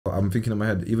I'm thinking in my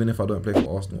head, even if I don't play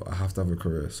for Arsenal, I have to have a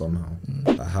career somehow.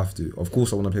 I have to. Of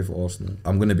course, I want to play for Arsenal.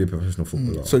 I'm going to be a professional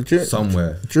footballer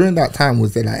somewhere. During that time,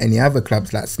 was there like any other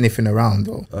clubs like sniffing around?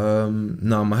 Or?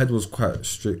 No, my head was quite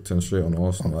strict and straight on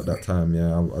Arsenal at that time.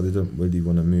 Yeah, I didn't really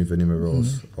want to move anywhere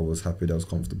else. I was happy that I was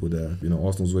comfortable there. You know,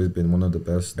 Arsenal's always been one of the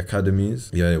best academies.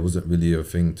 Yeah, it wasn't really a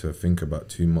thing to think about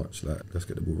too much. Like, let's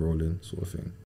get the ball rolling, sort of thing.